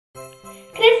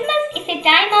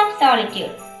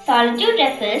solitude. Solitude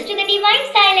refers to the divine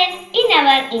silence in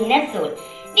our inner soul.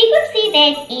 We could see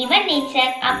that even nature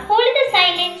upholds the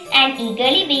silence and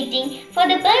eagerly waiting for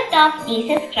the birth of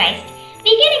Jesus Christ.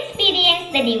 We can experience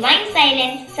the divine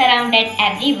silence surrounded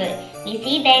everywhere. We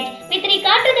see that with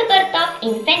regard to the birth of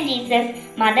infant Jesus,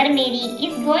 Mother Mary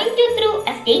is going through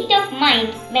a state of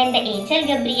mind when the angel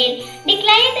Gabriel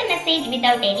declared the message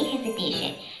without any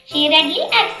hesitation. She readily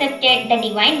accepted the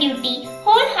divine duty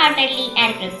wholeheartedly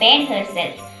and prepared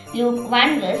herself. Luke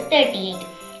 1 verse 38.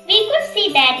 We could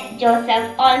see that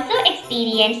Joseph also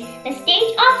experienced the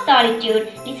stage of solitude,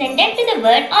 listened to the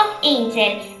word of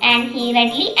angel, and he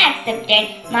readily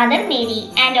accepted Mother Mary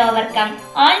and overcome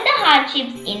all the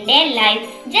hardships in their life,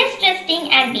 just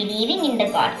trusting and believing in the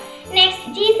God. Next,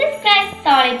 Jesus Christ's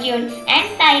solitude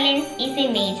and silence is a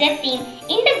major theme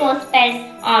in the Gospels.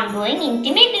 Ongoing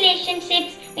intimate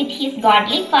relationships with his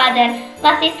godly Father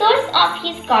was a source of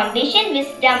his conviction,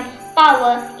 wisdom,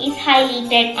 power is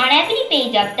highlighted on every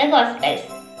page of the Gospels.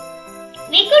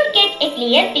 We could get a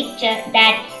clear picture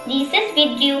that Jesus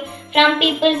withdrew from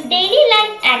people's daily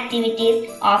life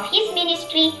activities of his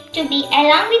ministry to be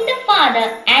along with the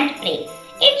Father and pray.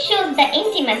 It shows the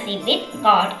intimacy with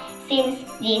God, since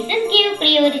Jesus gave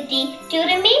priority to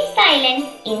remain silent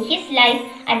in his life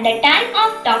at the time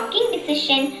of taking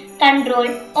decision, control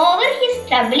over his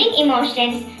troubling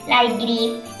emotions like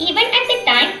grief, even at the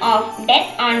time of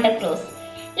death on the cross.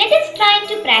 Let us try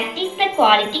to practice the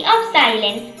quality of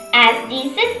silence as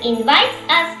Jesus invites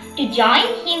us to join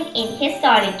him in his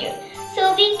solitude,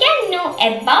 so we can know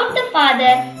about the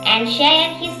Father and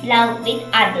share his love with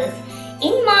others.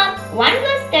 In Mark 1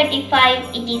 verse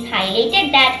 35, it is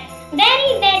highlighted that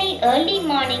very early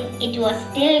morning it was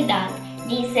still dark.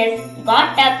 Jesus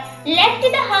got up, left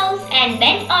the house and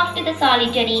went off to the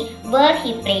solitary where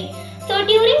he prayed. So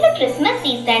during the Christmas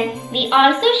season, we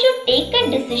also should take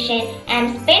a decision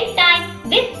and spend time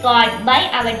with God by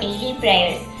our daily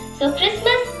prayers. So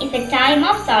Christmas is a time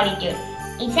of solitude.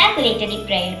 Ejaculatory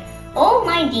prayer. Oh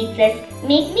my Jesus,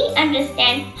 make me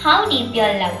understand how deep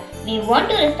your love. We want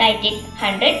to recite it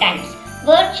 100 times.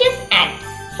 Virtuous act.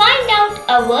 Find out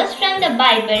a verse from the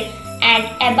Bible and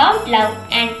about love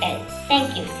and tell.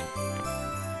 Thank you.